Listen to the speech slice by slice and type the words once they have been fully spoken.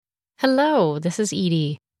Hello, this is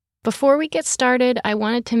Edie. Before we get started, I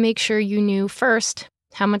wanted to make sure you knew first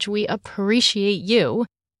how much we appreciate you,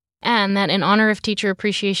 and that in honor of Teacher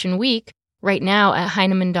Appreciation Week, right now at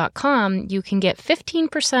Heinemann.com, you can get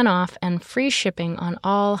 15% off and free shipping on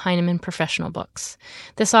all Heinemann professional books.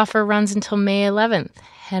 This offer runs until May 11th.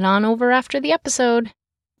 Head on over after the episode.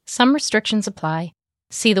 Some restrictions apply.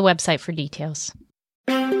 See the website for details.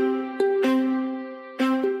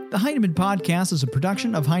 The Heinemann Podcast is a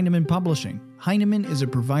production of Heinemann Publishing. Heinemann is a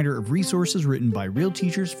provider of resources written by real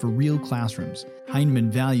teachers for real classrooms.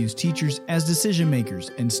 Heinemann values teachers as decision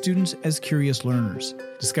makers and students as curious learners.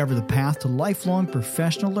 Discover the path to lifelong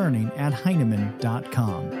professional learning at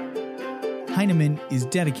Heinemann.com. Heinemann is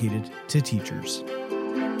dedicated to teachers.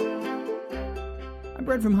 I'm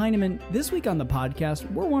Brett from Heinemann. This week on the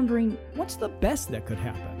podcast, we're wondering, what's the best that could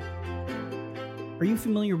happen? Are you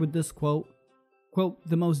familiar with this quote? Quote,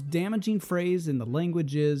 the most damaging phrase in the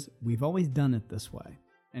language is, we've always done it this way,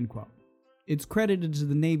 end quote. It's credited to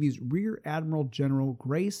the Navy's Rear Admiral General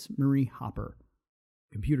Grace Marie Hopper.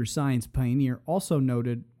 Computer science pioneer also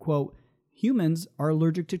noted, quote, humans are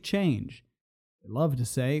allergic to change. They love to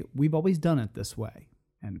say, we've always done it this way,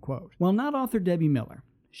 end quote. Well, not author Debbie Miller.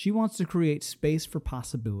 She wants to create space for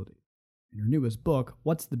possibility. In her newest book,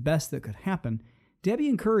 What's the Best That Could Happen?, Debbie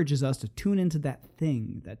encourages us to tune into that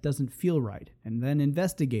thing that doesn't feel right and then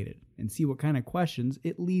investigate it and see what kind of questions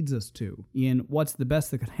it leads us to. In What's the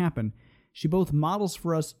Best That Could Happen?, she both models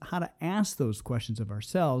for us how to ask those questions of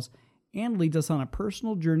ourselves and leads us on a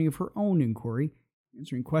personal journey of her own inquiry,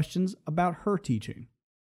 answering questions about her teaching.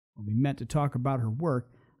 When we met to talk about her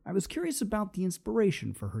work, I was curious about the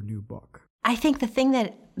inspiration for her new book. I think the thing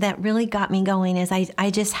that really got me going is I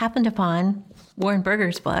just happened upon Warren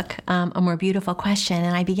Berger's book, A More Beautiful Question,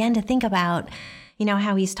 and I began to think about,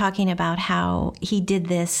 how he's talking about how he did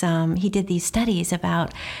this, he did these studies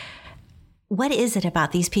about what is it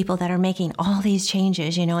about these people that are making all these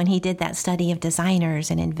changes, and he did that study of designers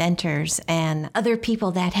and inventors and other people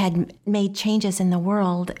that had made changes in the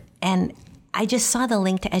world. And I just saw the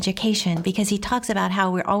link to education because he talks about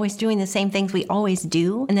how we're always doing the same things we always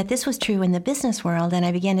do and that this was true in the business world. And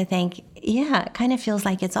I began to think, yeah, it kind of feels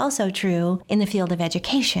like it's also true in the field of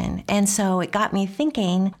education. And so it got me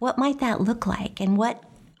thinking, what might that look like? And what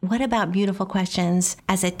about beautiful questions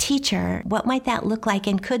as a teacher? What might that look like?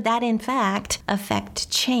 And could that, in fact,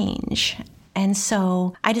 affect change? And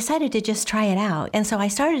so I decided to just try it out. And so I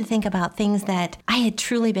started to think about things that I had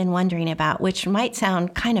truly been wondering about, which might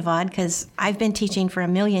sound kind of odd because I've been teaching for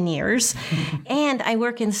 1,000,000 years and I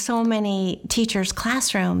work in so many teachers'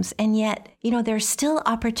 classrooms. And yet, there's still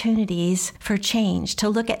opportunities for change, to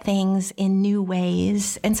look at things in new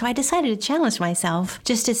ways. And so I decided to challenge myself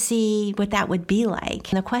just to see what that would be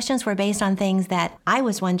like. And the questions were based on things that I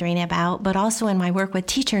was wondering about, but also in my work with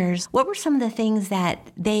teachers, what were some of the things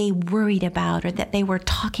that they worried about or that they were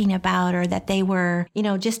talking about or that they were,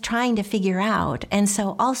 just trying to figure out. And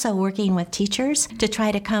so also working with teachers to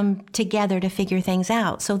try to come together to figure things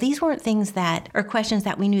out. So these weren't things or questions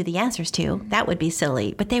that we knew the answers to. That would be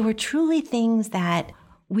silly. But they were truly things that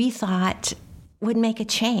we thought would make a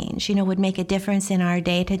change, would make a difference in our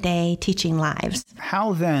day-to-day teaching lives.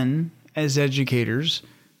 How then, as educators,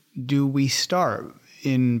 do we start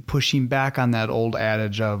in pushing back on that old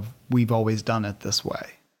adage of we've always done it this way?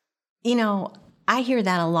 I hear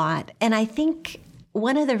that a lot. And I think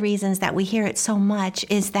one of the reasons that we hear it so much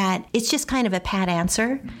is that it's just kind of a pat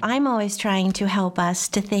answer. I'm always trying to help us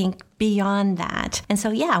to think beyond that. And so,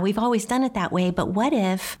 yeah, we've always done it that way, but what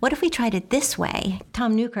if we tried it this way?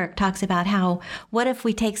 Tom Newkirk talks about how, what if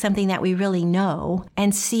we take something that we really know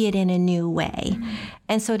and see it in a new way? Mm-hmm.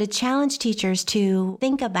 And so to challenge teachers to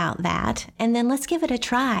think about that, and then let's give it a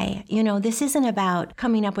try. This isn't about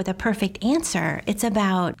coming up with a perfect answer. It's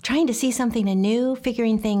about trying to see something anew,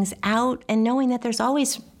 figuring things out, and knowing that there's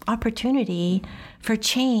always opportunity for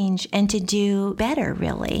change and to do better,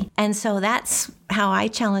 really. And so that's how I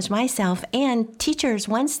challenge myself. And teachers,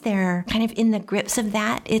 once they're kind of in the grips of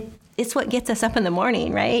that, it's what gets us up in the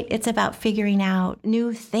morning, right? It's about figuring out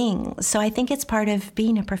new things. So I think it's part of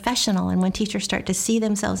being a professional. And when teachers start to see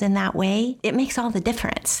themselves in that way, it makes all the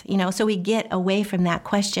difference, So we get away from that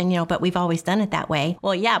question, but we've always done it that way.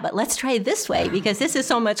 Well, yeah, but let's try it this way because this is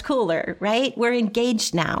so much cooler, right? We're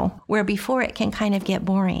engaged now, where before it can kind of get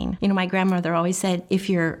boring. My grandmother always said, if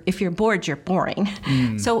you're bored, you're boring.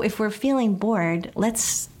 So if we're feeling bored,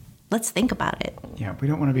 let's think about it. Yeah, we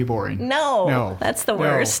don't want to be boring. No. That's the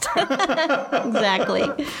worst. Exactly.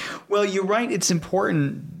 Well, you're right. It's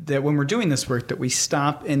important that when we're doing this work that we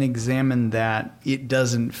stop and examine that it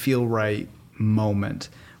doesn't feel right moment.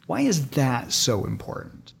 Why is that so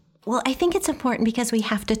important? Well, I think it's important because we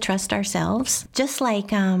have to trust ourselves. Just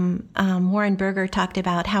like Warren Berger talked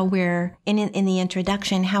about how we're, in the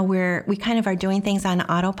introduction, how we kind of are doing things on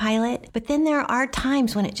autopilot. But then there are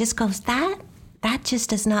times when it just goes, that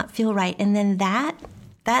just does not feel right. And then that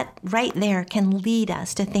right there can lead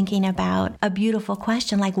us to thinking about a beautiful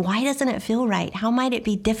question like, why doesn't it feel right? How might it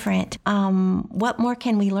be different? What more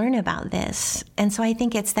can we learn about this? And so I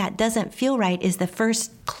think it's that doesn't feel right is the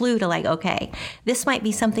first clue to like, okay, this might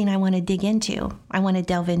be something I want to dig into. I want to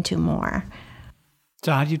delve into more.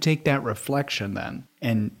 So how do you take that reflection then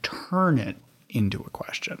and turn it into a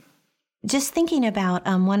question? Just thinking about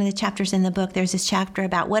one of the chapters in the book, there's this chapter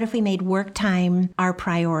about what if we made work time our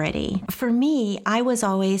priority? For me, I was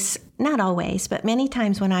always, not always, but many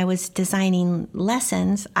times when I was designing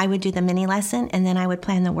lessons, I would do the mini lesson and then I would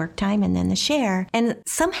plan the work time and then the share. And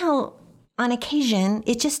somehow, on occasion,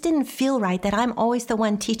 it just didn't feel right that I'm always the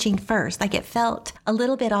one teaching first. Like it felt a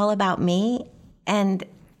little bit all about me. And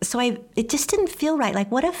so it just didn't feel right.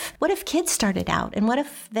 Like, what if kids started out? And what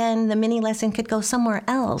if then the mini lesson could go somewhere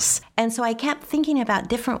else? And so I kept thinking about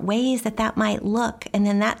different ways that might look. And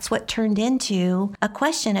then that's what turned into a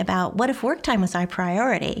question about what if work time was our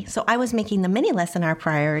priority? So I was making the mini lesson our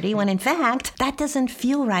priority when in fact, that doesn't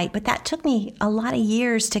feel right. But that took me a lot of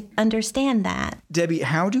years to understand that. Debbie,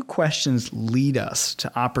 how do questions lead us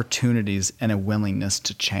to opportunities and a willingness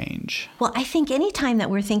to change? Well, I think anytime that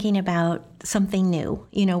we're thinking about something new,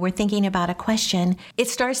 we're thinking about a question, it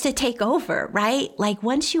starts to take over, right? Like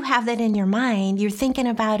once you have that in your mind, you're thinking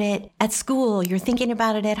about it at school, you're thinking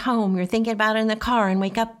about it at home, you're thinking about it in the car and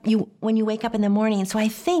when you wake up in the morning. So I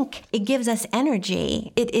think it gives us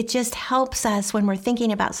energy. It just helps us when we're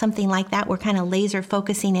thinking about something like that. We're kind of laser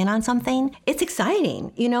focusing in on something. It's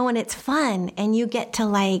exciting, and it's fun. And you get to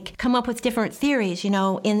like come up with different theories.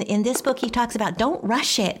 In this book, he talks about don't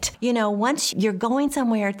rush it. Once you're going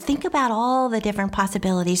somewhere, think about all the different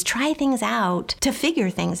possibilities, try things out to figure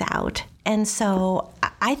things out. And so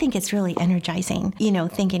I think it's really energizing,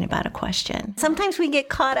 thinking about a question. Sometimes we get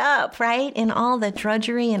caught up, right, in all the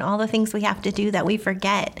drudgery and all the things we have to do that we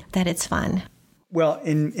forget that it's fun. Well,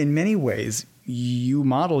 in many ways, you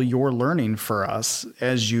model your learning for us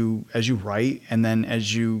as you write and then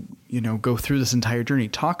as you go through this entire journey.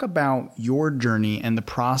 Talk about your journey and the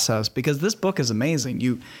process, because this book is amazing.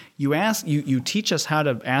 You teach us how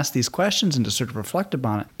to ask these questions and to sort of reflect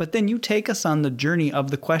upon it, but then you take us on the journey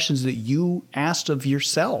of the questions that you asked of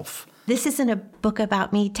yourself. This isn't a book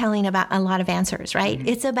about me telling about a lot of answers, right? Mm-hmm.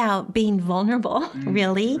 It's about being vulnerable,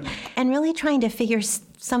 really, and really trying to figure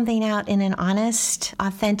something out in an honest,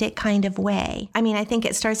 authentic kind of way. I mean, I think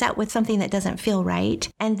it starts out with something that doesn't feel right.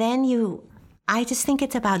 And then I just think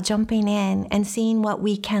it's about jumping in and seeing what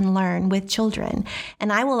we can learn with children.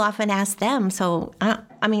 And I will often ask them,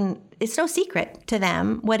 it's no secret to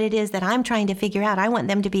them what it is that I'm trying to figure out. I want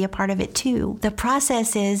them to be a part of it too. The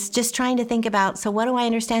process is just trying to think about, so what do I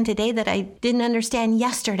understand today that I didn't understand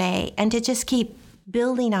yesterday? And to just keep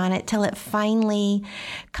building on it till it finally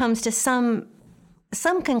comes to some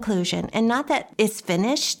conclusion. And not that it's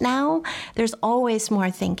finished now. There's always more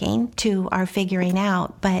thinking to our figuring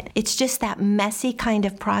out, but it's just that messy kind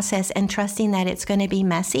of process and trusting that it's going to be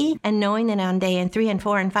messy and knowing that on day 3 and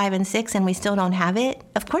 4 and 5 and 6 and we still don't have it.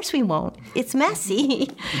 Of course we won't. It's messy,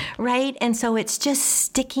 right? And so it's just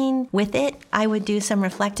sticking with it. I would do some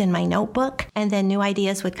reflect in my notebook and then new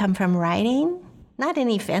ideas would come from writing. Not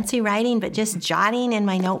any fancy writing, but just jotting in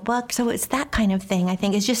my notebook. So it's that kind of thing, I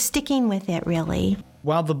think, is just sticking with it, really.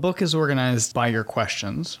 While the book is organized by your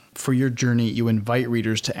questions, for your journey, you invite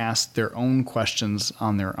readers to ask their own questions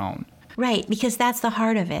on their own. Right, because that's the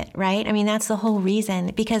heart of it, right? I mean, that's the whole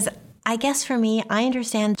reason. Because I guess for me, I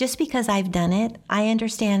understand just because I've done it, I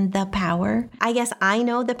understand the power. I guess I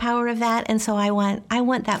know the power of that. And so I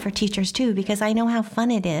want that for teachers too, because I know how fun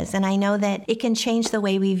it is. And I know that it can change the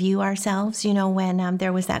way we view ourselves. When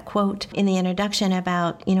there was that quote in the introduction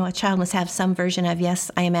about, a child must have some version of, yes,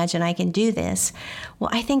 I imagine I can do this. Well,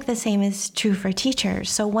 I think the same is true for teachers.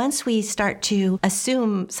 So once we start to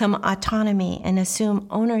assume some autonomy and assume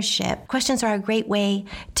ownership, questions are a great way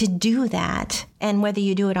to do that. And whether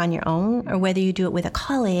you do it on your own or whether you do it with a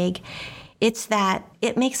colleague, it's that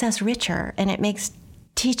it makes us richer and it makes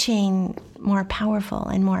teaching more powerful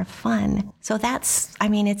and more fun. So I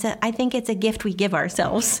think it's a gift we give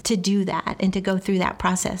ourselves to do that and to go through that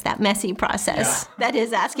process, that messy process that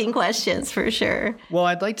is asking questions for sure. Well,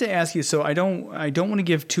 I'd like to ask you, so I don't want to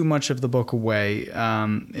give too much of the book away.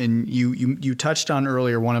 And you touched on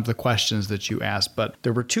earlier one of the questions that you asked, but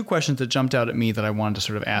there were two questions that jumped out at me that I wanted to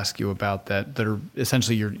sort of ask you about that are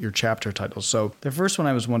essentially your chapter titles. So the first one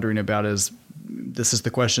I was wondering about is, this is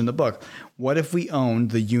the question in the book. What if we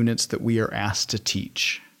owned the units that we are asked to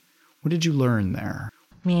teach? What did you learn there?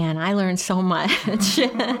 Man, I learned so much.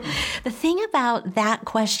 The thing about that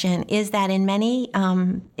question is that in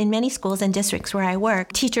many schools and districts where I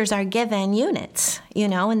work, teachers are given units,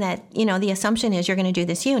 and that, the assumption is you're going to do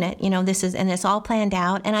this unit, and it's all planned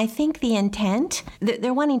out. And I think the intent,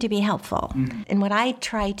 they're wanting to be helpful. Mm-hmm. And what I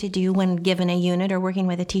try to do when given a unit or working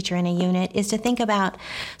with a teacher in a unit is to think about,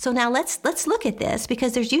 so now let's look at this,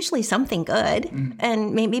 because there's usually something good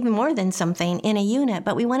and maybe even more than something in a unit.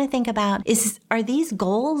 But we want to think about, are these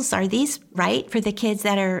goals? Are these right for the kids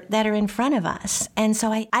that are in front of us? And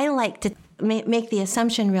so I like to make the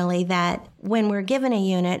assumption really that when we're given a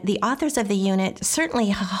unit, the authors of the unit certainly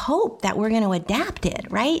hope that we're going to adapt it,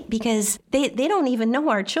 right? Because they don't even know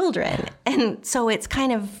our children. And so it's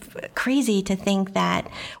kind of crazy to think that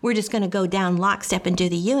we're just going to go down lockstep and do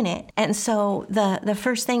the unit. And so the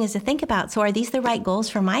first thing is to think about, so are these the right goals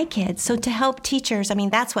for my kids? So to help teachers,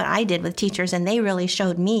 that's what I did with teachers, and they really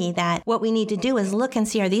showed me that what we need to do is look and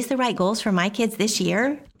see, are these the right goals for my kids this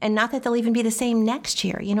year? And not that they'll even be the same next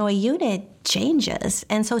year. A unit changes.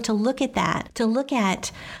 And so to look at that,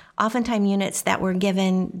 oftentimes units that were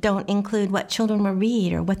given don't include what children will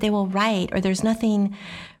read or what they will write, or there's nothing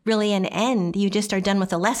really an end. You just are done with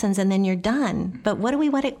the lessons and then you're done. But what do we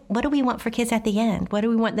want for kids at the end? What do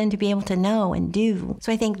we want them to be able to know and do?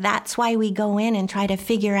 So I think that's why we go in and try to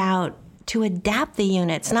figure out to adapt the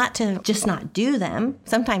units, not to just not do them.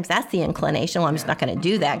 Sometimes that's the inclination. Well, I'm just not going to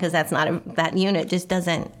do that because that unit just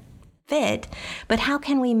doesn't fit. But how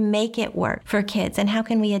can we make it work for kids, and how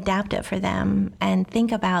can we adapt it for them and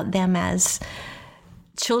think about them as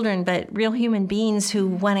children, but real human beings who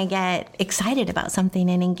want to get excited about something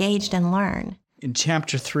and engaged and learn? In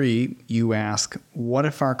Chapter 3, you ask, what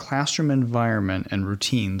if our classroom environment and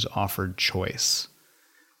routines offered choice?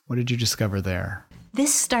 What did you discover there?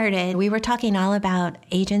 This started, we were talking all about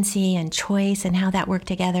agency and choice and how that worked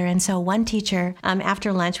together. And so one teacher,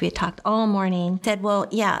 after lunch, we had talked all morning, said, well,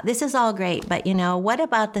 yeah, this is all great, but what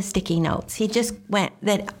about the sticky notes? He just went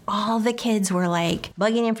that all the kids were like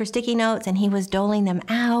bugging him for sticky notes, and he was doling them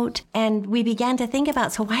out. And we began to think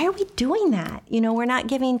about, so why are we doing that? We're not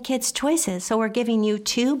giving kids choices. So we're giving you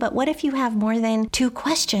 2, but what if you have more than 2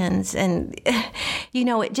 questions? And,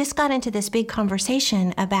 it just got into this big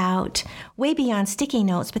conversation about way beyond sticky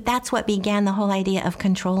notes, but that's what began the whole idea of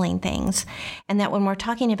controlling things. And that when we're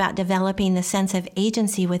talking about developing the sense of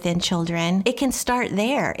agency within children, it can start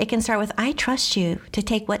there. It can start with, I trust you to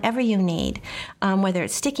take whatever you need, whether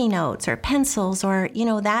it's sticky notes or pencils or,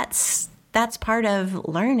 that's part of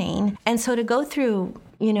learning. And so to go through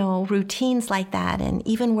routines like that, and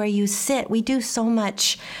even where you sit, we do so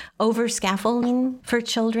much over scaffolding for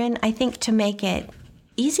children, I think, to make it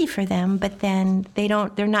easy for them, but then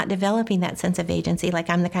they're not developing that sense of agency. Like,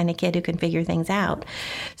 I'm the kind of kid who can figure things out.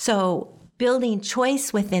 So building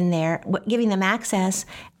choice within there, giving them access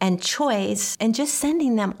and choice, and just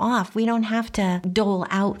sending them off. We don't have to dole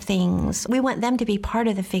out things. We want them to be part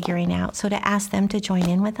of the figuring out. So to ask them to join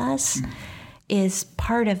in with us is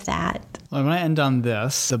part of that. Well, I'm going to end on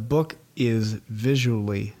this. The book is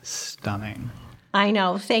visually stunning. I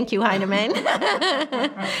know. Thank you, Heinemann.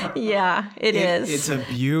 Yeah, it is. It's a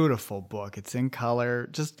beautiful book. It's in color.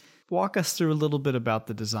 Just walk us through a little bit about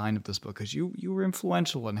the design of this book, because you were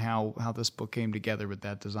influential in how this book came together with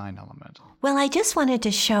that design element. Well, I just wanted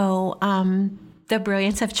to show the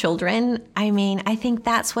brilliance of children. I think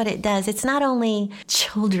that's what it does. It's not only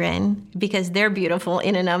children, because they're beautiful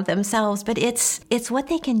in and of themselves, but it's what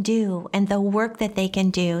they can do and the work that they can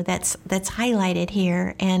do that's highlighted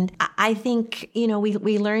here. And I think,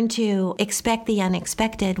 we learn to expect the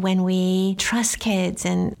unexpected when we trust kids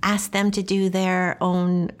and ask them to do their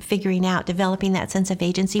own figuring out, developing that sense of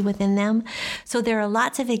agency within them. So there are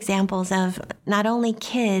lots of examples of not only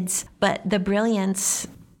kids, but the brilliance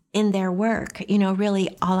in their work,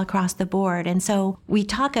 really all across the board. And so I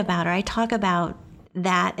talk about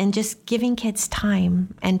that, and just giving kids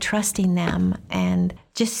time and trusting them and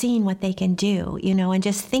just seeing what they can do, and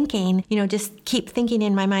just thinking, just keep thinking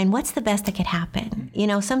in my mind, what's the best that could happen?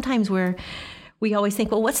 Sometimes we always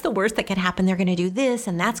think, well, what's the worst that could happen? They're going to do this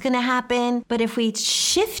and that's going to happen. But if we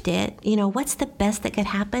shift it, what's the best that could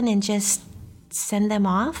happen, and just send them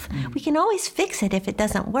off? We can always fix it if it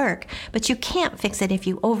doesn't work, but you can't fix it if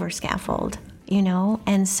you over scaffold,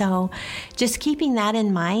 And so just keeping that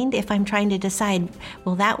in mind, if I'm trying to decide,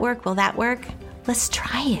 will that work? Let's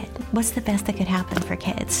try it. What's the best that could happen for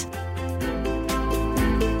kids?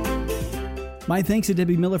 My thanks to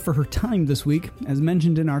Debbie Miller for her time this week. As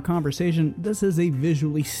mentioned in our conversation, this is a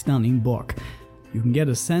visually stunning book. You can get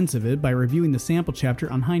a sense of it by reviewing the sample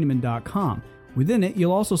chapter on Heinemann.com. Within it,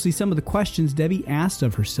 you'll also see some of the questions Debbie asked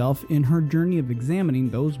of herself in her journey of examining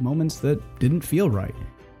those moments that didn't feel right.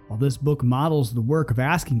 While this book models the work of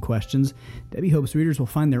asking questions, Debbie hopes readers will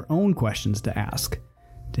find their own questions to ask.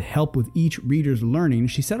 To help with each reader's learning,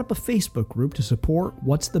 she set up a Facebook group to support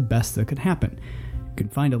What's the Best That Could Happen. You can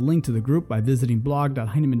find a link to the group by visiting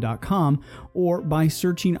blog.heinemann.com or by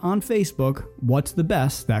searching on Facebook, What's the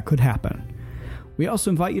Best That Could Happen. We also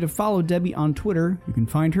invite you to follow Debbie on Twitter. You can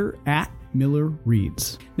find her at Miller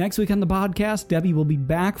Reads. Next week on the podcast, Debbie will be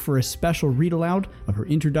back for a special read aloud of her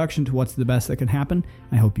introduction to What's the Best That Could Happen.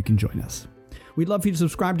 I hope you can join us. We'd love for you to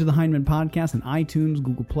subscribe to the Heinemann Podcast on iTunes,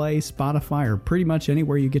 Google Play, Spotify, or pretty much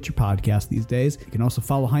anywhere you get your podcast these days. You can also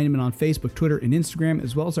follow Heinemann on Facebook, Twitter, and Instagram,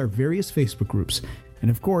 as well as our various Facebook groups. And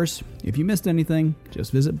of course, if you missed anything,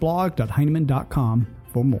 just visit blog.heinemann.com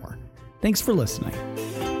for more. Thanks for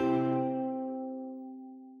listening.